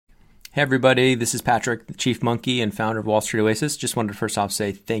Hey everybody, this is Patrick, the Chief Monkey and founder of Wall Street Oasis. Just wanted to first off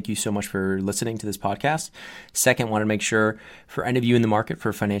say thank you so much for listening to this podcast. Second, want to make sure for any of you in the market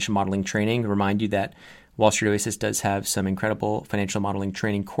for financial modeling training, remind you that Wall Street Oasis does have some incredible financial modeling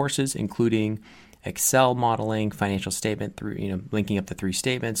training courses, including Excel modeling, financial statement through, linking up the three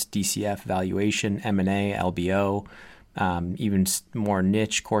statements, DCF, valuation, M&A, LBO, even more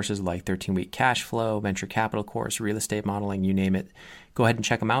niche courses like 13-week cash flow, venture capital course, real estate modeling, you name it. Go ahead and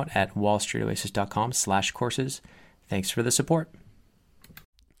check them out at wallstreetoasis.com/courses. Thanks for the support.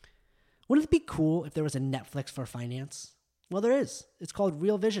 Wouldn't it be cool if there was a Netflix for finance? Well, there is. It's called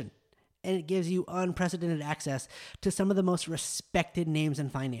Real Vision, and it gives you unprecedented access to some of the most respected names in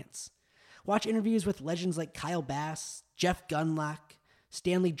finance. Watch interviews with legends like Kyle Bass, Jeff Gundlach,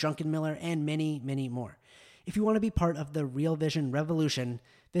 Stanley Druckenmiller, and many, many more. If you want to be part of the Real Vision revolution,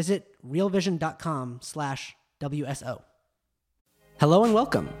 visit realvision.com/WSO. Hello and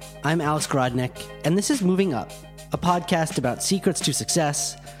welcome. I'm Alex Grodnick, and this is Moving Up, a podcast about secrets to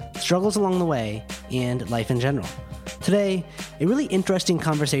success, struggles along the way, and life in general. Today, a really interesting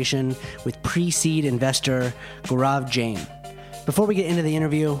conversation with pre-seed investor Gaurav Jain. Before we get into the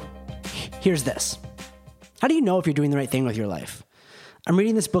interview, here's this. How do you know if you're doing the right thing with your life? I'm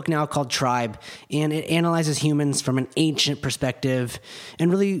reading this book now called Tribe, and it analyzes humans from an ancient perspective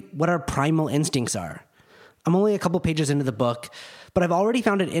and really what our primal instincts are. I'm only a couple pages into the book, but I've already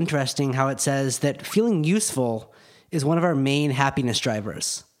found it interesting how it says that feeling useful is one of our main happiness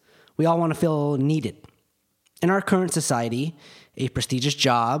drivers. We all want to feel needed. In our current society, a prestigious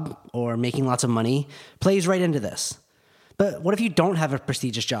job or making lots of money plays right into this. But what if you don't have a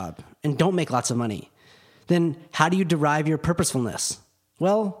prestigious job and don't make lots of money? Then how do you derive your purposefulness?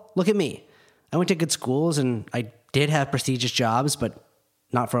 Well, look at me. I went to good schools and I did have prestigious jobs, but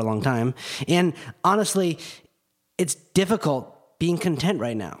not for a long time. And honestly, it's difficult being content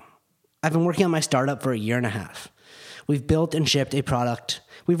right now. I've been working on my startup for a year and a half. We've built and shipped a product.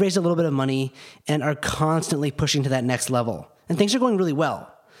 We've raised a little bit of money and are constantly pushing to that next level. And things are going really well.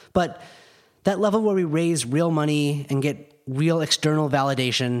 But that level where we raise real money and get real external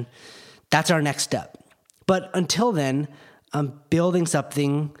validation, that's our next step. But until then, I'm building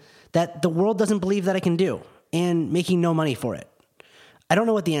something that the world doesn't believe that I can do and making no money for it. I don't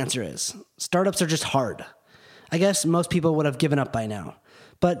know what the answer is. Startups are just hard. I guess most people would have given up by now.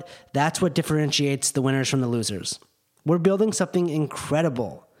 But that's what differentiates the winners from the losers. We're building something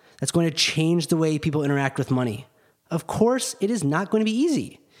incredible that's going to change the way people interact with money. Of course, it is not going to be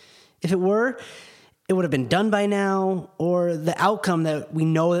easy. If it were, it would have been done by now, or the outcome that we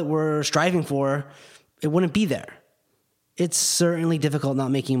know that we're striving for, it wouldn't be there. It's certainly difficult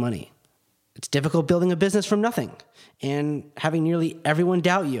not making money. It's difficult building a business from nothing and having nearly everyone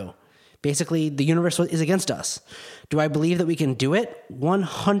doubt you. Basically, the universe is against us. Do I believe that we can do it?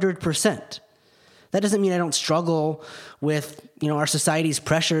 100%. That doesn't mean I don't struggle with, our society's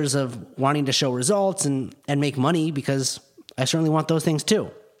pressures of wanting to show results and make money, because I certainly want those things too.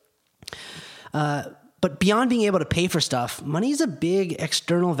 But beyond being able to pay for stuff, money is a big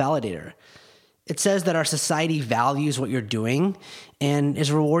external validator. It says that our society values what you're doing and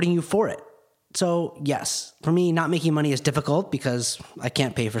is rewarding you for it. So yes, for me, not making money is difficult because I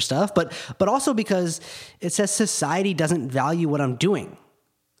can't pay for stuff, but also because it says society doesn't value what I'm doing.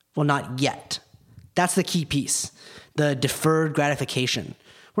 Well, not yet. That's the key piece, the deferred gratification.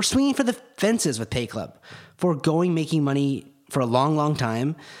 We're swinging for the fences with PayClub, foregoing making money for a long, long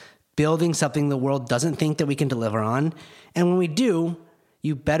time, building something the world doesn't think that we can deliver on. And when we do,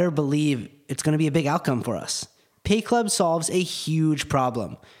 you better believe it's going to be a big outcome for us. PayClub solves a huge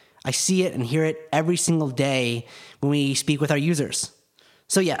problem. I see it and hear it every single day when we speak with our users.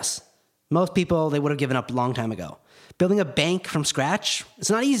 So yes, most people, they would have given up a long time ago. Building a bank from scratch,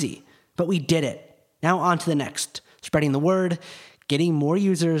 it's not easy, but we did it. Now on to the next. Spreading the word, getting more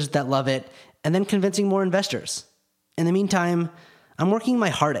users that love it, and then convincing more investors. In the meantime, I'm working my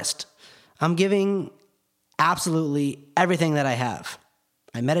hardest. I'm giving absolutely everything that I have.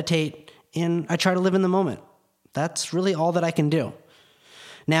 I meditate and I try to live in the moment. That's really all that I can do.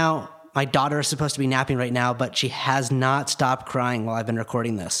 Now, my daughter is supposed to be napping right now, but she has not stopped crying while I've been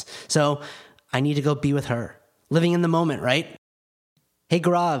recording this. So I need to go be with her. Living in the moment, right? Hey,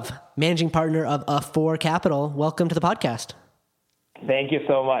 Gaurav, managing partner of A4 Capital. Welcome to the podcast. Thank you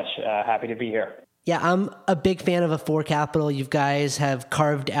so much. Happy to be here. Yeah, I'm a big fan of A4 Capital. You guys have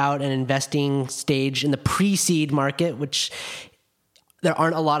carved out an investing stage in the pre-seed market, which there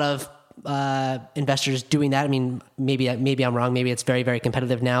aren't a lot of investors doing that. I mean, maybe I'm wrong. Maybe it's very, very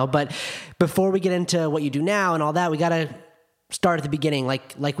competitive now. But before we get into what you do now and all that, we got to start at the beginning,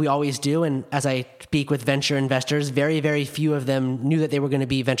 like we always do. And as I speak with venture investors, very, very few of them knew that they were going to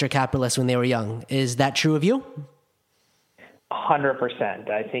be venture capitalists when they were young. Is that true of you? 100%.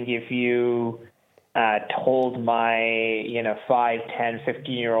 I think if you told my 5, 10,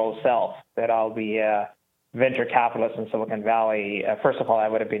 15-year-old self that I'll be a venture capitalist in Silicon Valley, first of all, I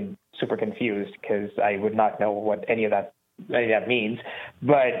would have been super confused because I would not know what any of that means.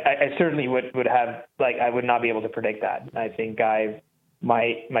 But I certainly would have, I would not be able to predict that. I think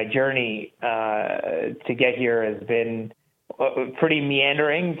my journey to get here has been pretty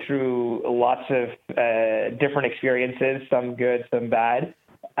meandering through lots of different experiences, some good, some bad.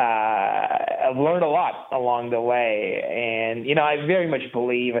 I've learned a lot along the way, and I very much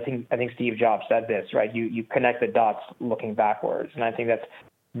believe. I think Steve Jobs said this, right? You connect the dots looking backwards, and I think that's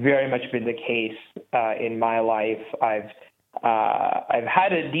very much been the case in my life. I've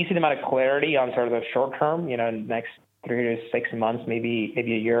had a decent amount of clarity on sort of the short term, next 3 to 6 months, maybe a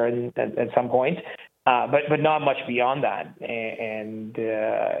year at some point. But not much beyond that, and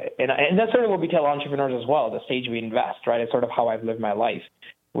that's sort of what we tell entrepreneurs as well. The stage we invest, right? It's sort of how I've lived my life,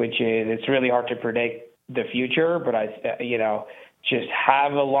 which is it's really hard to predict the future, but just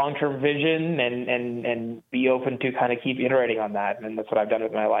have a long-term vision and be open to kind of keep iterating on that, and that's what I've done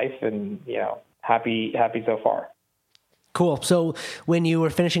with my life, and happy so far. Cool. So when you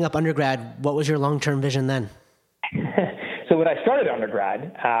were finishing up undergrad, what was your long-term vision then? So when I started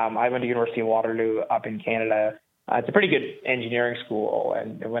undergrad, I went to University of Waterloo up in Canada. It's a pretty good engineering school.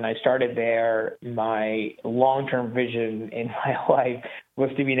 And when I started there, my long-term vision in my life was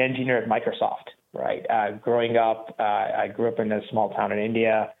to be an engineer at Microsoft, right? Growing up, I grew up in a small town in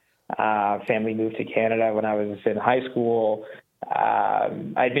India. Family moved to Canada when I was in high school.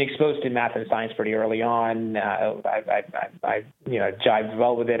 I'd been exposed to math and science pretty early on. I jived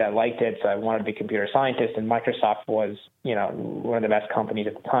well with it. I liked it, so I wanted to be a computer scientist. And Microsoft was, one of the best companies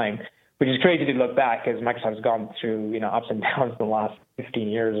at the time, which is crazy to look back because Microsoft has gone through, ups and downs in the last 15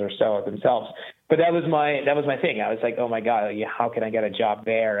 years or so themselves. But that was my thing. I was like, oh my God, how can I get a job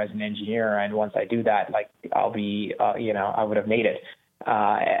there as an engineer? And once I do that, I'll be, I would have made it.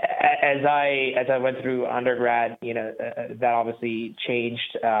 As I went through undergrad, that obviously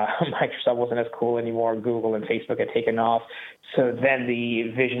changed. Microsoft wasn't as cool anymore. Google and Facebook had taken off. So then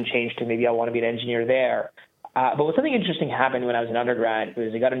the vision changed to maybe I want to be an engineer there. But something interesting happened when I was an undergrad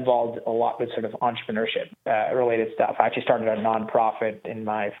was I got involved a lot with sort of entrepreneurship related stuff. I actually started a nonprofit in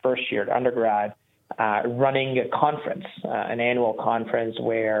my first year at undergrad, running a conference, an annual conference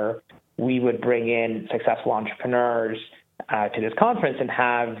where we would bring in successful entrepreneurs to this conference and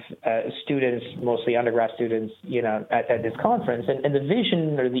have students, mostly undergrad students, at this conference. And the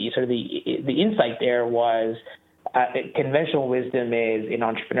vision or the insight there was conventional wisdom is in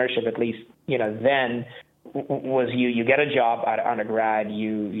entrepreneurship, at least, then was you get a job out of undergrad,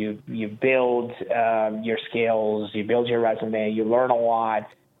 you build your skills, you build your resume, you learn a lot,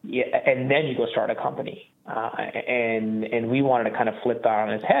 and then you go start a company. And we wanted to kind of flip that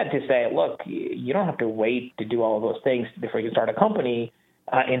on its head to say, look, you don't have to wait to do all of those things before you start a company.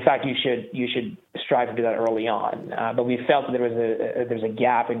 In fact, you should strive to do that early on. But we felt that there's a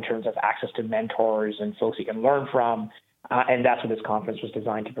gap in terms of access to mentors and folks you can learn from, and that's what this conference was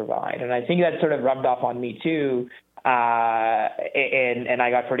designed to provide. And I think that sort of rubbed off on me too, and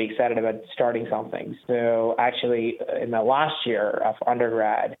I got pretty excited about starting something. So actually, in my last year of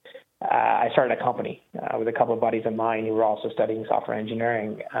undergrad, I started a company with a couple of buddies of mine who were also studying software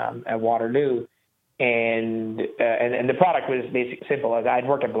engineering at Waterloo. And the product was basically simple. As I'd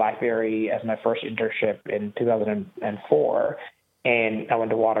worked at BlackBerry as my first internship in 2004, and I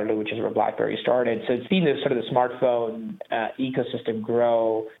went to Waterloo, which is where BlackBerry started. So it's seen this sort of the smartphone ecosystem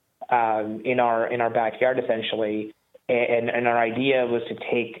grow in our backyard, essentially. And our idea was to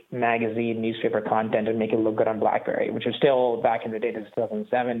take magazine, newspaper content and make it look good on BlackBerry, which was still, back in the day,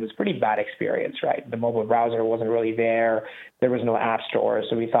 2007, was a pretty bad experience, right? The mobile browser wasn't really there. There was no app store,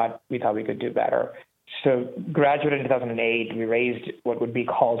 so we thought we could do better. So graduated in 2008, we raised what would be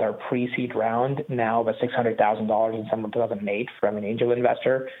called our pre-seed round, now about $600,000 in summer 2008 from an angel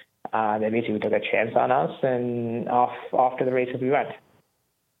investor. They basically took a chance on us, and off to the races we went.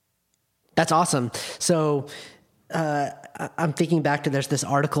 That's awesome. So I'm thinking back to there's this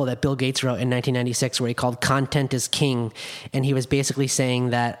article that Bill Gates wrote in 1996 where he called "Content is King," and he was basically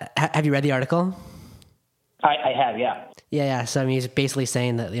saying that. Have you read the article? I have, yeah. Yeah. So I mean, he's basically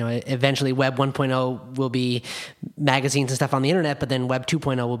saying that eventually Web 1.0 will be magazines and stuff on the internet, but then Web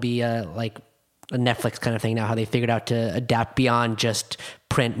 2.0 will be like a Netflix kind of thing now. How they figured out to adapt beyond just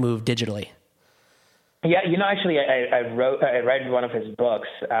print, move digitally. Yeah, actually, I read one of his books.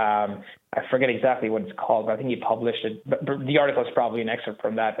 I forget exactly what it's called, but I think he published it. But the article is probably an excerpt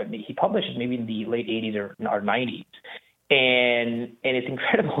from that. But he published it maybe in the late '80s or '90s, and it's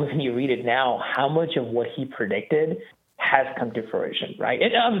incredible when you read it now how much of what he predicted has come to fruition, right?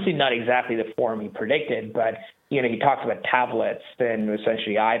 And obviously not exactly the form he predicted, but he talks about tablets and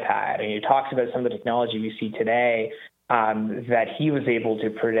essentially iPad, and he talks about some of the technology we see today that he was able to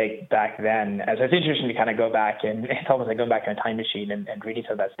predict back then. So it's interesting to kind of go back, and it's almost like going back in a time machine and reading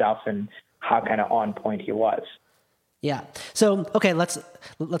some of that stuff and how kind of on point he was. Yeah. So, okay, let's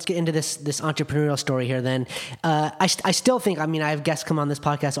get into this entrepreneurial story here then. I still think, I have guests come on this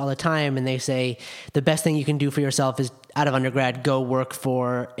podcast all the time and they say the best thing you can do for yourself is out of undergrad, go work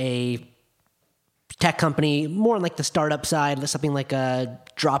for a tech company, more on like the startup side, something like a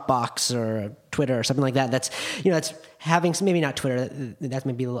Dropbox or Twitter or something like that. That's having, maybe not Twitter, that's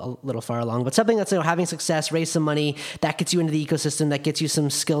maybe a little far along, but something that's having success, raise some money, that gets you into the ecosystem, that gets you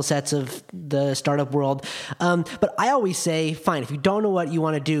some skill sets of the startup world. But I always say, fine, if you don't know what you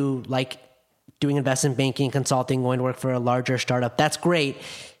want to do, like doing investment banking, consulting, going to work for a larger startup, that's great.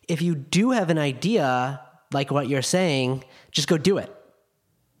 If you do have an idea, like what you're saying, just go do it.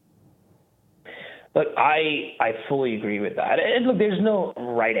 Look, I fully agree with that. And look, there's no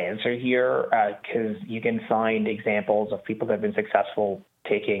right answer here because you can find examples of people that have been successful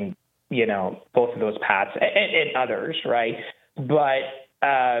taking, both of those paths and others, right? But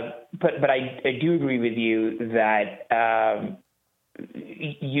I do agree with you that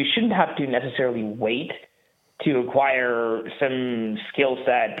you shouldn't have to necessarily wait to acquire some skill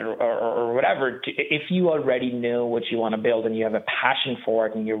set or whatever, if you already know what you want to build and you have a passion for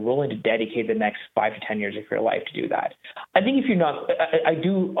it and you're willing to dedicate the next 5 to 10 years of your life to do that. I think if you're not, I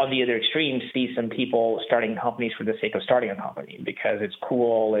do on the other extreme see some people starting companies for the sake of starting a company because it's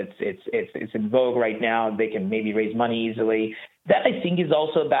cool, it's in vogue right now, they can maybe raise money easily. That I think is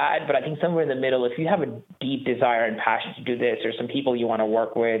also bad, but I think somewhere in the middle, if you have a deep desire and passion to do this, or some people you want to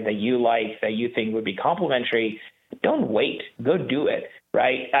work with that you like, that you think would be complementary, don't wait. Go do it,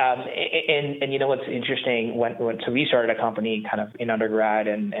 right? And you know what's interesting? So we started a company kind of in undergrad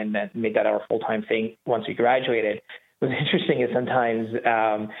and then made that our full-time thing once we graduated. What's interesting is sometimes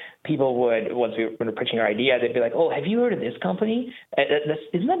people would, once we were pitching our idea, they'd be like, "Oh, have you heard of this company?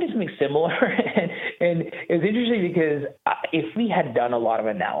 Isn't that something similar?" and it was interesting because if we had done a lot of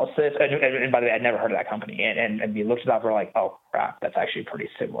analysis, and by the way, I'd never heard of that company, and we looked it up, we're like, "Oh crap, that's actually pretty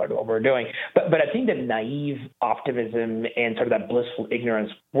similar to what we're doing." But I think that naive optimism and sort of that blissful ignorance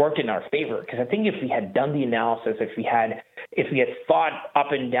worked in our favor because I think if we had done the analysis, if we had thought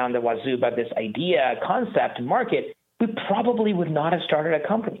up and down the wazoo about this idea, concept, market, we probably would not have started a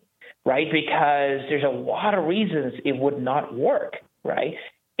company, right? Because there's a lot of reasons it would not work, right?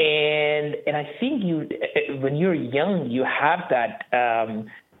 And I think when you're young, you have that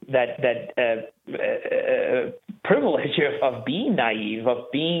privilege of being naive,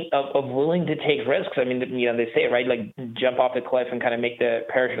 of willing to take risks. I mean, they say it, right? Like jump off the cliff and kind of make the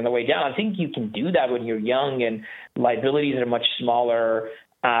parachute on the way down. I think you can do that when you're young and liabilities are much smaller,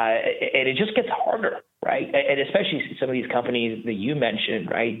 and it just gets harder. Right. And especially some of these companies that you mentioned,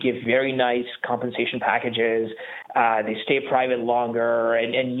 right, give very nice compensation packages. They stay private longer.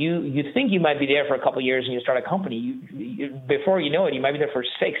 And you think you might be there for a couple of years and you start a company. Before you know it, you might be there for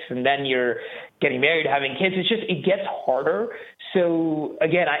 6 and then you're getting married, having kids. It gets harder. So,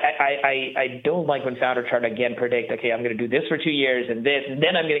 again, I don't like when founders try to, again, predict, okay, I'm going to do this for 2 years and this, and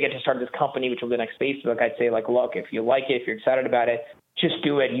then I'm going to get to start this company, which will be the next Facebook. I'd say, like, look, if you like it, if you're excited about it, just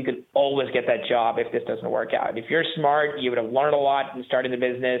do it. You can always get that job if this doesn't work out. If you're smart, you would have learned a lot in starting the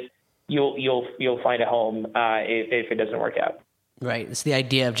business. You'll find a home if it doesn't work out. Right. It's the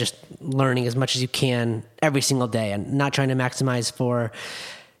idea of just learning as much as you can every single day and not trying to maximize for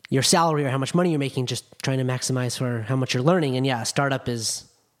your salary or how much money you're making, just trying to maximize for how much you're learning. And yeah, startup is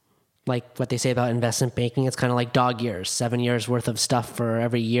like what they say about investment banking. It's kind of like dog years, 7 years worth of stuff for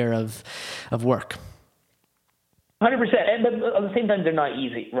every year of work. 100%. And at the same time, they're not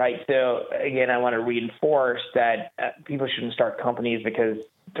easy, right? So again, I want to reinforce that people shouldn't start companies because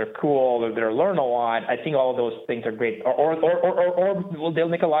they're cool or they'll learn a lot. I think all of those things are great, or they'll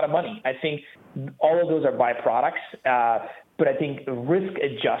make a lot of money. I think all of those are byproducts. But I think risk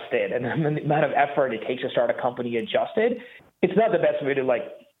adjusted and the amount of effort it takes to start a company adjusted, it's not the best way to like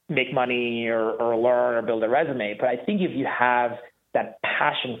make money or learn or build a resume. But I think if you have that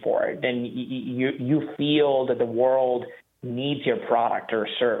passion for it, then you feel that the world needs your product or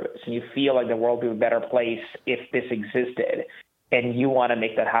service, and you feel like the world would be a better place if this existed, and you want to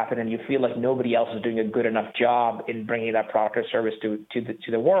make that happen, and you feel like nobody else is doing a good enough job in bringing that product or service to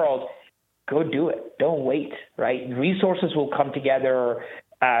the world, go do it. Don't wait, right? Resources will come together.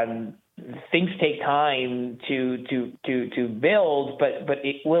 Things take time to build, but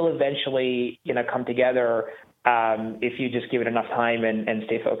it will eventually, come together if you just give it enough time and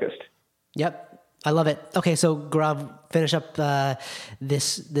stay focused. Yep. I love it. Okay, so Gaurav, finish up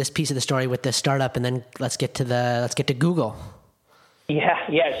this piece of the story with the startup, and then let's get to Google.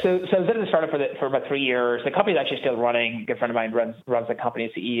 Yeah. So I was at the startup for about 3 years. The company's actually still running. A good friend of mine runs the company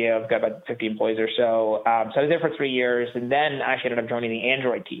as CEO. I've got about 50 employees or so. So I was there for 3 years, and then actually ended up joining the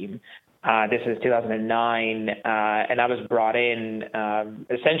Android team. This is 2009, and I was brought in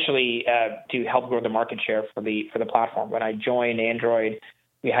essentially to help grow the market share for the platform. When I joined Android,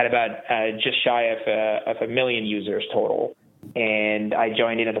 we had about just shy of 1 million users total. And I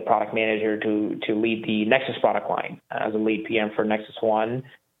joined in as a product manager to lead the Nexus product line as a lead PM for Nexus One.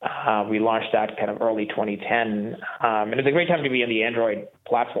 We launched that kind of early 2010. And it's a great time to be on the Android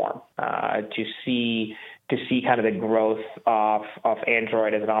platform to see kind of the growth of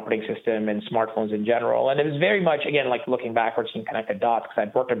Android as an operating system and smartphones in general. And it was very much, again, like looking backwards and connect the dots, because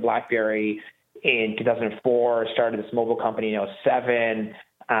I'd worked at BlackBerry in 2004, started this mobile company in 2007,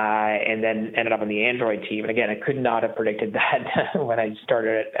 and then ended up on the Android team. And again, I could not have predicted that when I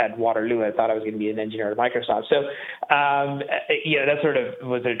started at Waterloo. I thought I was going to be an engineer at Microsoft. So, that sort of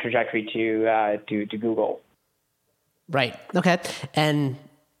was a trajectory to Google. Right. Okay. And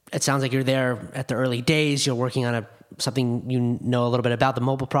it sounds like you're there at the early days. You're working on something you know a little bit about, the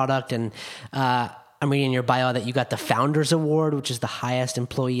mobile product. And I'm reading in your bio that you got the Founders Award, which is the highest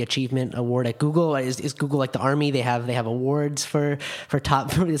employee achievement award at Google. Is Google like the Army? They have awards for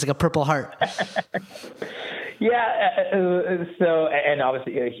top. It's like a Purple Heart. Yeah. So, and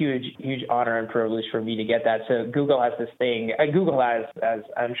obviously a huge honor and privilege for me to get that. So Google has this thing. Google has, as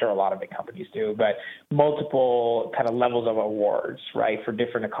I'm sure a lot of big companies do, but multiple kind of levels of awards, right, for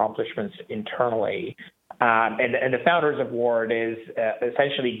different accomplishments internally. And the Founders Award is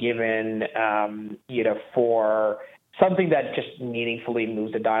essentially given, for something that just meaningfully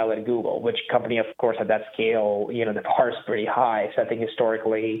moves the dial at Google, which company, of course, at that scale, the bar is pretty high. So I think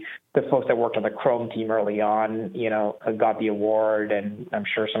historically, the folks that worked on the Chrome team early on, got the award, and I'm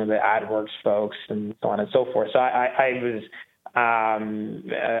sure some of the AdWords folks and so on and so forth. So I was,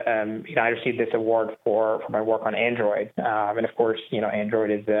 I received this award for my work on Android. And of course, Android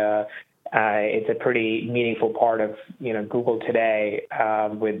is it's a pretty meaningful part of, Google today,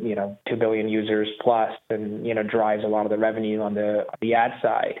 with, 2 billion users plus, and, drives a lot of the revenue on the ad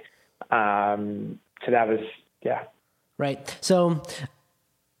side. So that was, yeah. Right. So,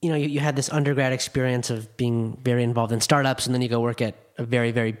 you had this undergrad experience of being very involved in startups, and then you go work at a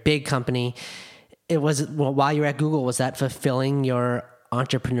very, very big company. While you were at Google, was that fulfilling your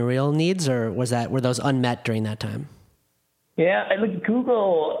entrepreneurial needs, or were those unmet during that time? Yeah, look,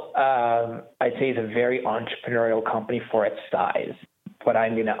 Google, I'd say, is a very entrepreneurial company for its size, but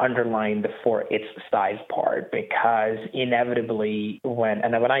I'm going to underline the for its size part, because inevitably when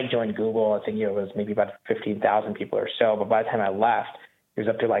I joined Google, I think it was maybe about 15,000 people or so, but by the time I left, it was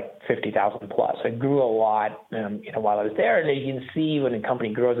up to like 50,000 plus. So it grew a lot, while I was there, and you can see when a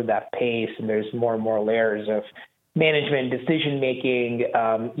company grows at that pace, and there's more and more layers of management, decision making,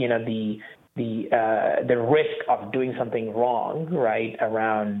 the risk of doing something wrong, right,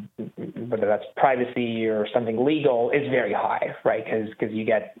 around whether that's privacy or something legal, is very high, right? Because you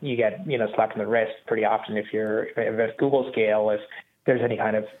get slapped on the wrist pretty often if at Google scale, if there's any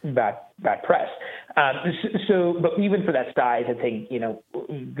kind of bad press. But even for that size, I think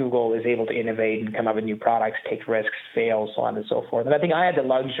Google is able to innovate and come up with new products, take risks, fail, so on and so forth. And I think I had the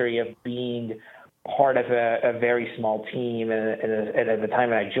luxury of being part of a very small team, and at the time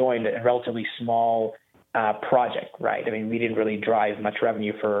when I joined, a relatively small project, right? I mean, we didn't really drive much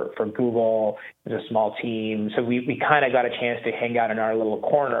revenue for Google. It was a small team. So we kind of got a chance to hang out in our little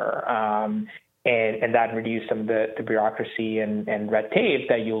corner, and that reduced some of the bureaucracy and red tape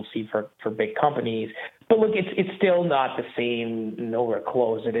that you'll see for big companies. But look, it's still not the same, nowhere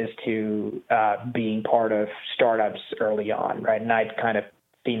close it is to being part of startups early on, right? And I'd kind of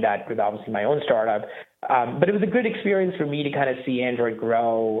seen that with obviously my own startup. But it was a good experience for me to kind of see Android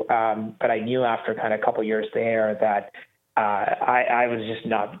grow. But I knew after kind of a couple of years there that I was just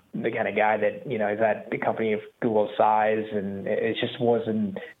not the kind of guy that, is at the company of Google's size, and it just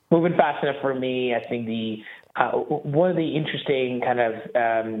wasn't moving fast enough for me. I think one of the interesting kind of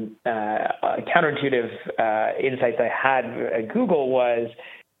counterintuitive insights I had at Google was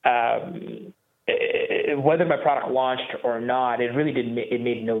whether my product launched or not, it really it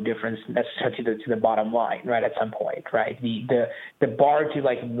made no difference necessarily to the bottom line, right, at some point, right? The bar to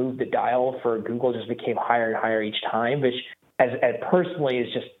like move the dial for Google just became higher and higher each time, which as personally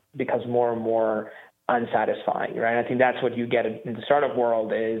is just becomes more and more unsatisfying, right? I think that's what you get in the startup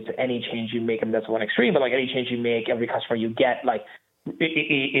world is any change you make, and that's one extreme, but like any change you make, every customer you get, like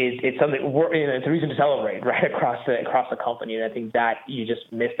it's something, it's a reason to celebrate, right, across the company. And I think that you just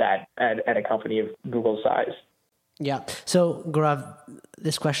miss that at a company of Google's size. Yeah. So Gaurav,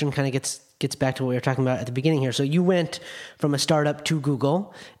 this question kind of gets back to what we were talking about at the beginning here. So you went from a startup to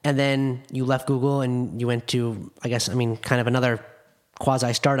Google, and then you left Google and you went to, kind of another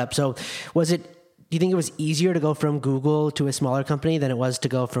quasi startup. So do you think it was easier to go from Google to a smaller company than it was to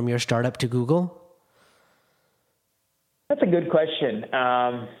go from your startup to Google? That's a good question.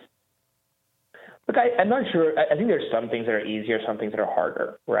 Look, I'm not sure. I think there's some things that are easier, some things that are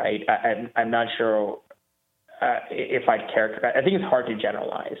harder, right? I'm not sure if I'd characterize. I think it's hard to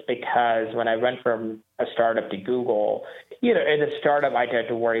generalize because when I went from a startup to Google, in a startup, I had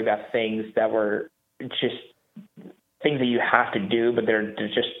to worry about things that were just things that you have to do, but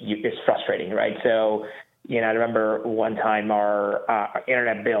it's frustrating, right? So, I remember one time our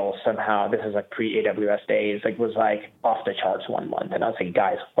internet bill somehow, this is like pre-AWS days, was off the charts one month. And I was like,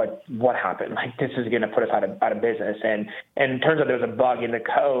 guys, what happened? This is going to put us out of business. And it turns out there was a bug in the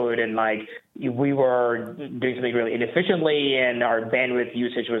code, and we were doing something really inefficiently, and our bandwidth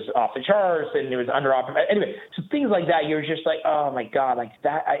usage was off the charts, and it was under-optimized. Anyway, so things like that, you're just like, oh my God,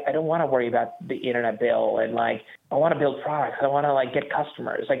 that, I don't want to worry about the internet bill, and I want to build products. I want to get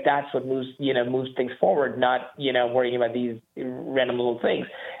customers. That's what moves things forward, not, worrying about these random little things.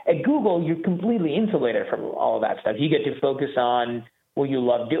 At Google, you're completely insulated from all of that stuff. You get to focus on what you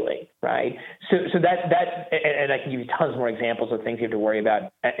love doing, right? So that, and I can give you tons more examples of things you have to worry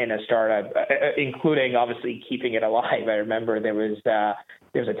about in a startup, including obviously keeping it alive. I remember there was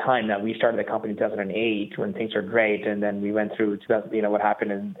a time that we started the company in 2008 when things were great, and then we went through what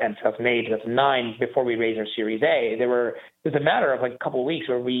happened in 2008, 2009 before we raised our Series A. There was a matter of a couple of weeks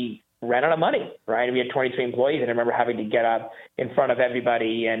where we ran out of money, right? We had 23 employees, and I remember having to get up in front of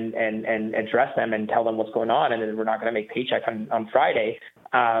everybody and address them and tell them what's going on, and then we're not going to make paycheck on Friday,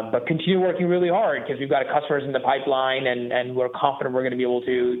 but continue working really hard because we've got customers in the pipeline, and we're confident we're going to be able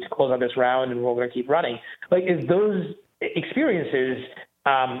to close out this round, and we're going to keep running. Those experiences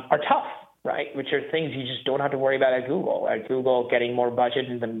are tough, right? Which are things you just don't have to worry about at Google. At Google, getting more budget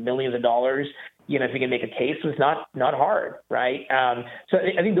in the millions of dollars, if you can make a case, was not hard, right? So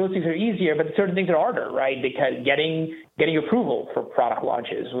I think those things are easier, but certain things are harder, right? Because getting approval for product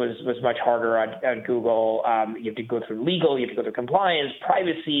launches was much harder at Google. You have to go through legal, you have to go through compliance,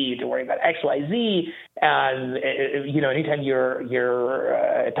 privacy, you have to worry about X, Y, Z. And anytime you're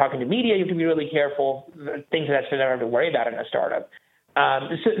talking to media, you have to be really careful. Things that you never have to worry about in a startup.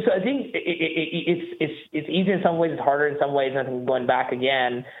 So I think it's easier in some ways, it's harder in some ways. And I think going back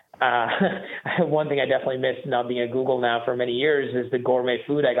again, one thing I definitely miss not being at Google now for many years is the gourmet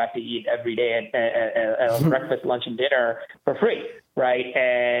food I got to eat every day at breakfast, lunch, and dinner for free, right?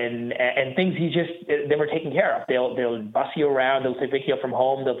 And things they were taken care of. They'll bus you around. They'll take you from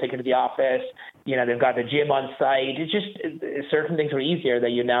home. They'll take you to the office. They've got the gym on site. It's just certain things were easier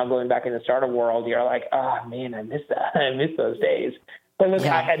that you're now going back in the startup world. You're like, oh man, I miss that. I miss those days. But look,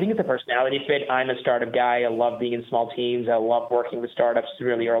 yeah. I think it's a personality fit. I'm a startup guy. I love being in small teams. I love working with startups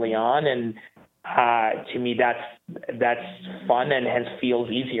really early on. And to me, that's fun and hence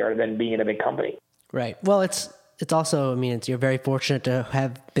feels easier than being in a big company. Right. Well, it's also, you're very fortunate to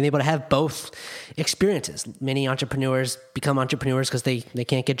have been able to have both experiences. Many entrepreneurs become entrepreneurs because they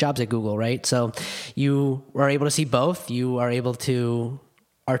can't get jobs at Google, right? So you are able to see both. You are able to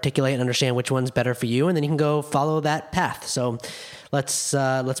articulate and understand which one's better for you, and then you can go follow that path. So let's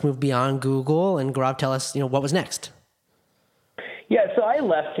move beyond Google, and Gaurav, tell us, what was next? Yeah, so I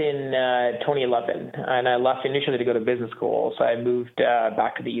left in 2011, and I left initially to go to business school. So I moved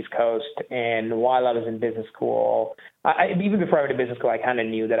back to the East Coast, and while I was in business school, even before I went to business school, I kind of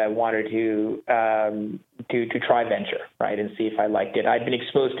knew that I wanted to try venture, right, and see if I liked it. I'd been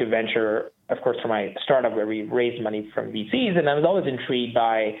exposed to venture, of course, for my startup where we raised money from VCs, and I was always intrigued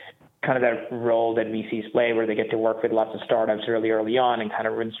by kind of that role that VCs play where they get to work with lots of startups really early on and kind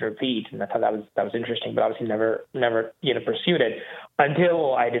of rinse and repeat. And I thought that was interesting, but obviously never pursued it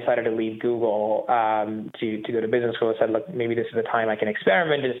until I decided to leave Google to go to business school. I said, look, maybe this is the time I can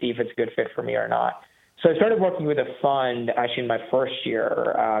experiment and see if it's a good fit for me or not. So I started working with a fund actually in my first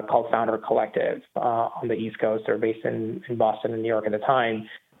year called Founder Collective on the East Coast. They're based in Boston and New York at the time.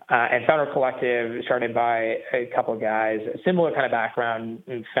 And Founder Collective started by a couple of guys, similar kind of background,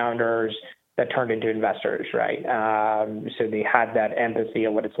 founders that turned into investors, right? So they had that empathy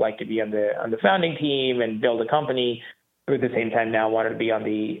of what it's like to be on the founding team and build a company, but at the same time now wanted to be on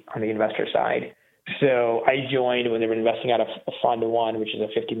the investor side. So I joined when they were investing out of Fund One, which is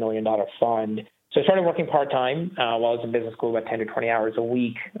a $50 million fund. So I started working part-time while I was in business school, about 10 to 20 hours a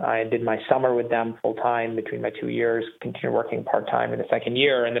week. I did my summer with them full-time between my 2 years, continued working part-time in the second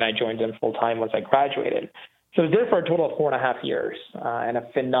year, and then I joined them full-time once I graduated. So I was there for a total of 4.5 years and a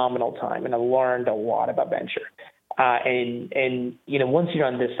phenomenal time, and I learned a lot about venture. And once you're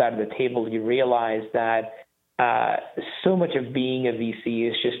on this side of the table, you realize that so much of being a VC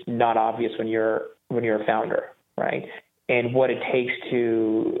is just not obvious when you're a founder, right? And what it takes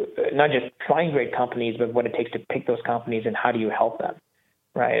to not just find great companies, but what it takes to pick those companies and how do you help them,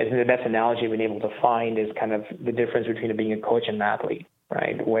 right? And the best analogy I've been able to find is kind of the difference between being a coach and an athlete,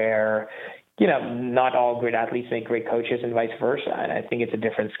 right? Where, not all great athletes make great coaches and vice versa. And I think it's a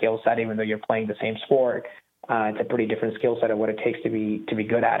different skill set, even though you're playing the same sport. It's a pretty different skill set of what it takes to be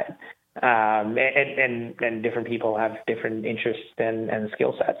good at it. And different people have different interests and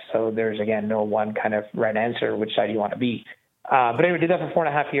skill sets. So there's, again, no one kind of right answer which side you want to be. But anyway, did that for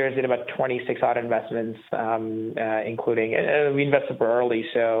 4.5 years, did about 26 odd investments, including, we invested super early.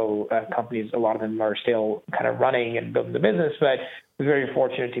 So companies, a lot of them are still kind of running and building the business, but we're very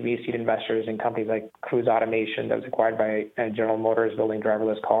fortunate to be seed investors in companies like Cruise Automation that was acquired by General Motors, building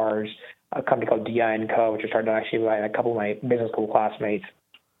driverless cars, a company called DI & Co., which was started actually by a couple of my business school classmates,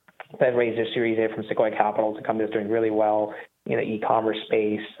 that raised their Series A from Sequoia Capital. It's a company that's doing really well in the e-commerce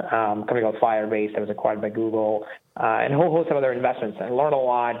space. A company called Firebase that was acquired by Google, and a whole host of other investments. And I learned a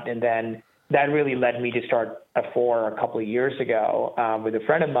lot, and then that really led me to start a couple of years ago with a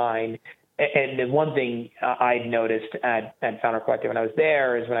friend of mine. And the one thing I noticed at Founder Collective when I was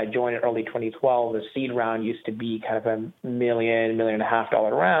there is when I joined in early 2012, the seed round used to be kind of $1 million, $1.5 million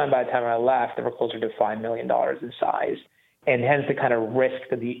round. By the time I left, they were closer to $5 million in size. And hence the kind of risk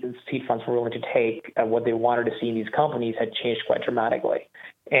that the seed funds were willing to take, what they wanted to see in these companies had changed quite dramatically.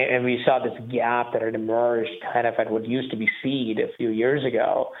 And we saw this gap that had emerged kind of at what used to be seed a few years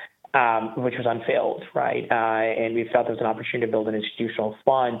ago, which was unfilled, right? And we felt there was an opportunity to build an institutional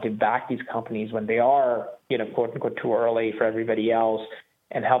fund to back these companies when they are, quote unquote, too early for everybody else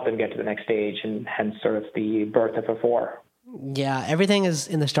and help them get to the next stage, and hence sort of the birth of A4. Yeah, everything is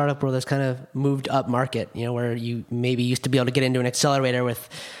in the startup world has kind of moved up market, where you maybe used to be able to get into an accelerator with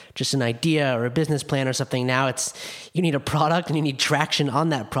just an idea or a business plan or something. Now it's, you need a product and you need traction on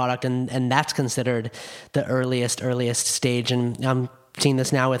that product. And that's considered the earliest stage. And I'm seeing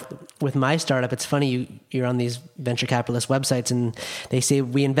this now with my startup. It's funny, you're on these venture capitalist websites and they say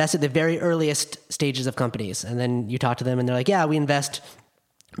we invest at the very earliest stages of companies. And then you talk to them and they're like, yeah, we invest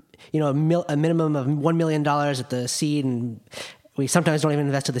a minimum of $1 million at the seed, and we sometimes don't even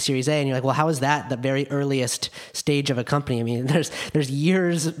invest at the Series A. And you're like, well, how is that the very earliest stage of a company? I mean, there's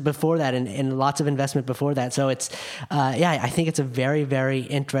years before that and lots of investment before that. So it's, I think it's a very, very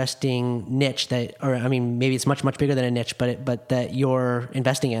interesting niche maybe it's much, much bigger than a niche, but that you're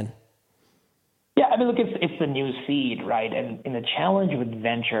investing in. Yeah, I mean, look, it's the new seed, right? And the challenge with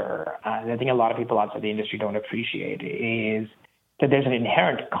venture, I think a lot of people outside the industry don't appreciate, is that there's an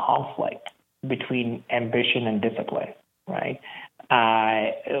inherent conflict between ambition and discipline, right?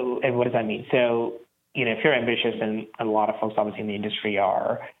 And what does that mean? So, if you're ambitious, and a lot of folks obviously in the industry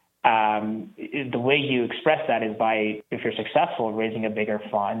are, the way you express that is by, if you're successful, raising a bigger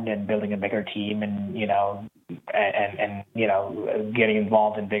fund and building a bigger team and getting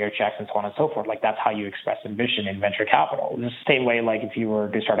involved in bigger checks and so on and so forth. Like, that's how you express ambition in venture capital. It's the same way, like if you were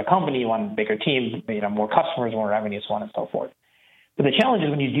to start a company, you want a bigger team, more customers, more revenue, so on and so forth. But the challenge is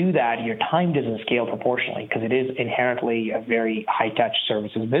when you do that, your time doesn't scale proportionally, because it is inherently a very high-touch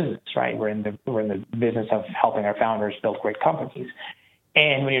services business, right? We're in the business of helping our founders build great companies.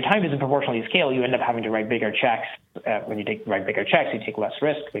 And when your time doesn't proportionally scale, you end up having to write bigger checks. When you write bigger checks, you take less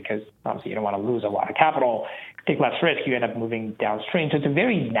risk, because obviously you don't want to lose a lot of capital. You take less risk, you end up moving downstream. So it's a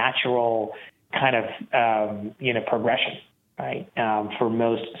very natural kind of progression, right, for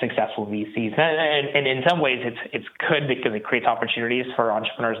most successful VCs. And in some ways, it's good because it creates opportunities for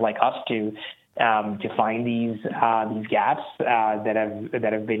entrepreneurs like us to find these gaps that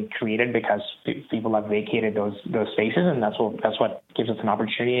have been created because people have vacated those spaces, and that's what gives us an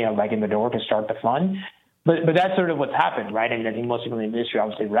opportunity, a leg in the door to start the fund. But that's sort of what's happened, right? And I think most people in the industry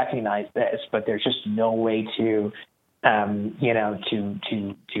obviously recognize this, but there's just no way to fix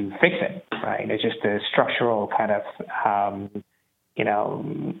it, right? It's just a structural kind of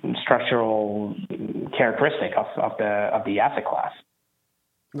structural characteristic of the asset class.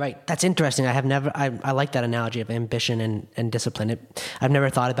 Right. That's interesting. I like that analogy of ambition and discipline. I've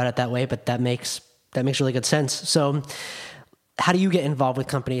never thought about it that way, but that makes really good sense. So how do you get involved with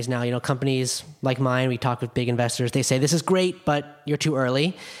companies now? Companies like mine, we talk with big investors. They say, this is great, but you're too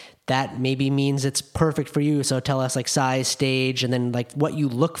early. that maybe means it's perfect for you. So tell us like size, stage, and then like what you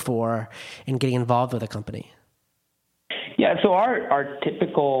look for in getting involved with a company. Yeah, so our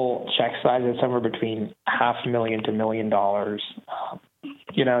typical check size is somewhere between $500,000 to $1 million. The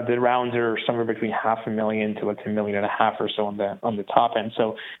rounds are somewhere between $500,000 to $1.5 million or so on the top end.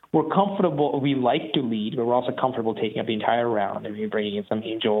 So we're comfortable. We like to lead, but we're also comfortable taking up the entire round and bringing in some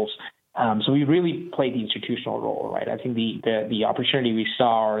angels. So we really play the institutional role, right? I think the opportunity we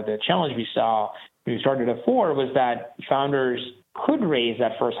saw, or the challenge we saw when we started at 4, was that founders could raise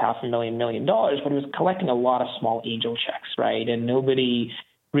that first $500,000 million, but it was collecting a lot of small angel checks, right? And nobody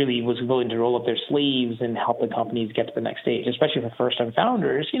really was willing to roll up their sleeves and help the companies get to the next stage, especially for first-time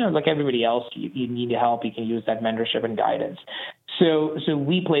founders. Like everybody else, you need help. You can use that mentorship and guidance. So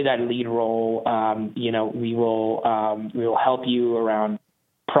we play that lead role. We will help you around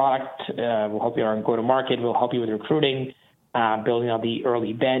product. We'll help you around go-to-market. We'll help you with recruiting, building out the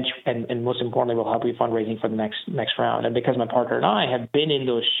early bench, and most importantly, we'll help you fundraising for the next round. And because my partner and I have been in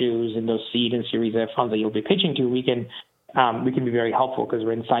those shoes, in those seed and Series A funds that you'll be pitching to, we can be very helpful because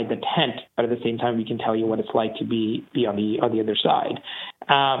we're inside the tent, but at the same time, we can tell you what it's like to be on the other side.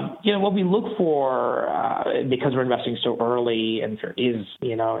 What we look for, because we're investing so early, and there is,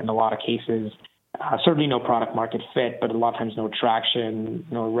 in a lot of cases, certainly no product market fit, but a lot of times no traction,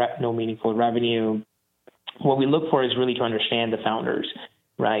 no meaningful revenue. What we look for is really to understand the founders,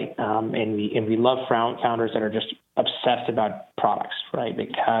 right? And we love founders that are just obsessed about products, right?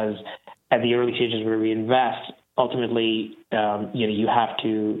 Because at the early stages where we invest, ultimately, you have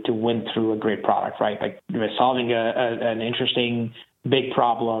to win through a great product, right? Like solving an interesting big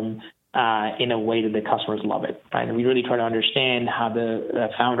problem in a way that the customers love it, right? And we really try to understand how the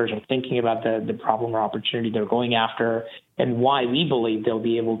founders are thinking about the problem or opportunity they're going after, and why we believe they'll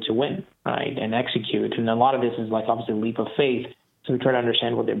be able to win, right, and execute. And a lot of this is like obviously a leap of faith. So we try to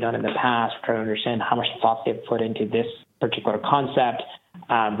understand what they've done in the past. We try to understand how much thought they've put into this particular concept.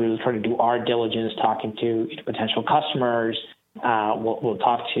 We will try to do our diligence, talking to potential customers. We'll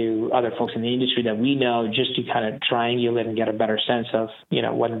talk to other folks in the industry that we know, just to kind of triangulate and get a better sense of,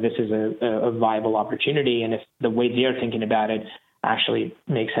 whether this is a viable opportunity, and if the way they're thinking about it actually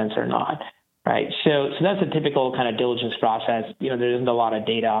makes sense or not, right? So that's a typical kind of diligence process. There isn't a lot of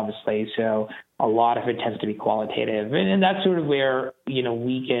data, obviously, so a lot of it tends to be qualitative, and that's sort of where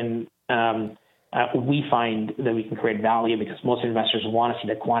we can. We find that we can create value, because most investors want to see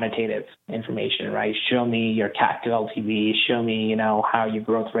the quantitative information, right? Show me your CAC to LTV, show me, how your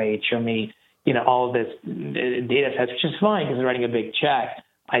growth rate, show me, all of this data sets, which is fine because they're writing a big check.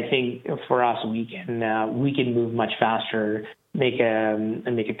 I think for us, we can move much faster, make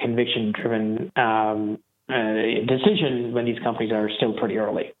a conviction-driven decision when these companies are still pretty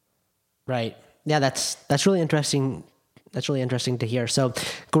early. Right. Yeah, that's really interesting. That's really interesting to hear. So,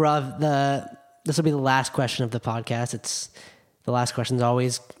 Gaurav, this will be the last question of the podcast. The last question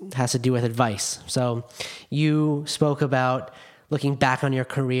always has to do with advice. So you spoke about looking back on your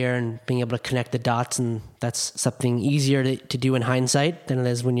career and being able to connect the dots, and that's something easier to do in hindsight than it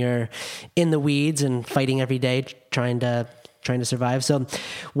is when you're in the weeds and fighting every day, trying to survive. So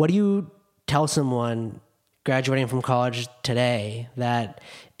what do you tell someone graduating from college today that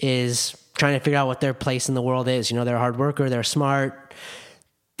is trying to figure out what their place in the world is? They're a hard worker, they're smart,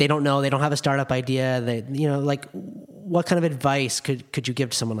 they don't know, they don't have a startup idea. What kind of advice could you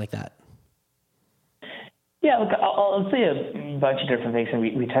give to someone like that? Yeah, look, I'll say a bunch of different things, and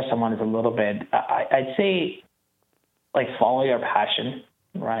we touched on it a little bit. I'd say, follow your passion,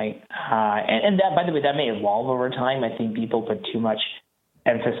 right? And that, by the way, that may evolve over time. I think people put too much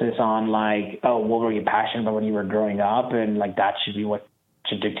emphasis on what were you passionate about when you were growing up, and that should be what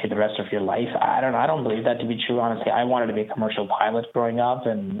should dictate the rest of your life. I don't believe that to be true, honestly. I wanted to be a commercial pilot growing up,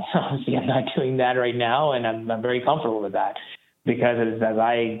 and obviously I'm not doing that right now, and I'm very comfortable with that, because as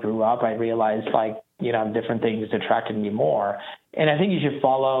I grew up, I realized different things attracted me more. And I think you should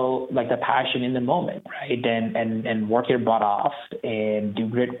follow the passion in the moment, right? And work your butt off and do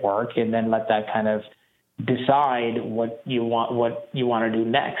great work, and then let that kind of decide what you want to do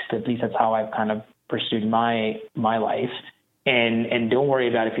next. At least that's how I've kind of pursued my life. And don't worry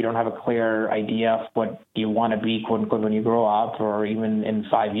about if you don't have a clear idea of what you want to be, quote unquote, when you grow up, or even in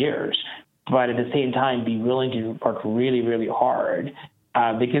 5 years. But at the same time, be willing to work really, really hard,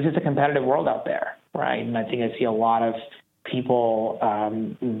 because it's a competitive world out there, right? And I think I see a lot of people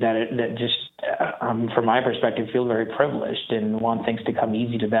that just, from my perspective, feel very privileged and want things to come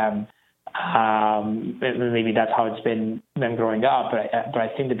easy to them. Maybe that's how it's been them growing up. But I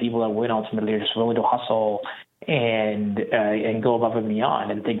think the people that win ultimately are just willing to hustle and go above and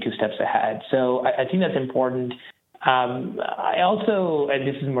beyond and think 2 steps ahead. So I think that's important. I also, and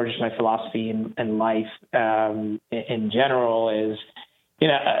this is more just my philosophy in life in general, is,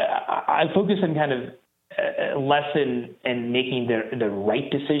 I focus on kind of less in making the right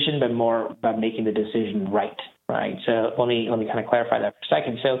decision, but more about making the decision right. So let me kind of clarify that for a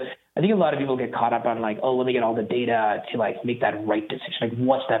second. So I think a lot of people get caught up on like, oh, let me get all the data to like make that right decision. Like,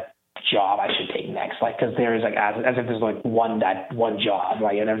 what's that job I should take next? Like, because there is like as if there's like one job,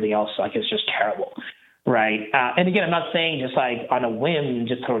 right, and everything else like is just terrible, right? And again, I'm not saying just like on a whim,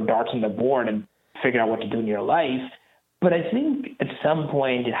 just throw darts on the board and figure out what to do in your life. But I think at some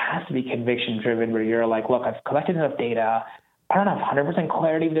point it has to be conviction driven, where you're like, look, I've collected enough data. I don't have 100%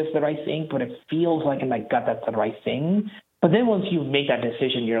 clarity if this is the right thing, but it feels like in my gut that's the right thing. But then once you make that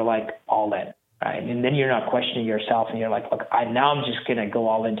decision, you're like all in, right? And then you're not questioning yourself, and you're like, look, now I'm just going to go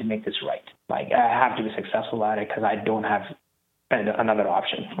all in to make this right. Like, I have to be successful at it because I don't have another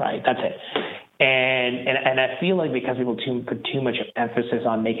option, right? That's it. And I feel like because people put too much emphasis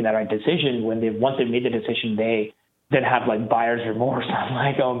on making that right decision, once they've made the decision, they then have like buyer's remorse. I'm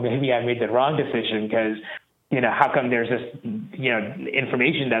like, oh, maybe I made the wrong decision because, how come there's this,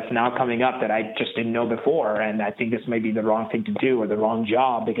 information that's now coming up that I just didn't know before, and I think this may be the wrong thing to do or the wrong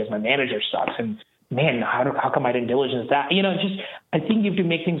job because my manager sucks, and man, how come I didn't diligence that? I think you have to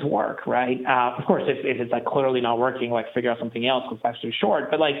make things work, right? Of course, if it's like clearly not working, like figure out something else because life's too short.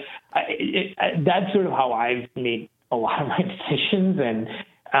 But like that's sort of how I've made a lot of my decisions, and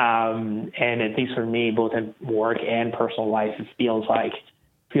at least for me, both in work and personal life, it feels like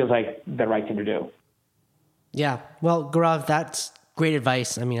the right thing to do. Yeah. Well, Gaurav, that's great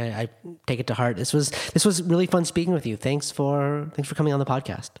advice. I mean, I take it to heart. This was really fun speaking with you. Thanks for coming on the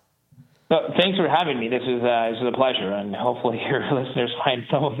podcast. Thanks for having me. This is a pleasure, and hopefully your listeners find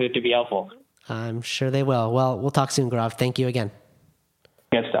some of it to be helpful. I'm sure they will. Well, we'll talk soon, Gaurav. Thank you again.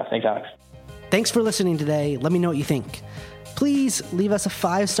 Good stuff. Thanks, Alex. Thanks for listening today. Let me know what you think. Please leave us a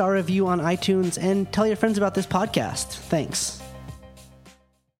 5-star review on iTunes and tell your friends about this podcast. Thanks.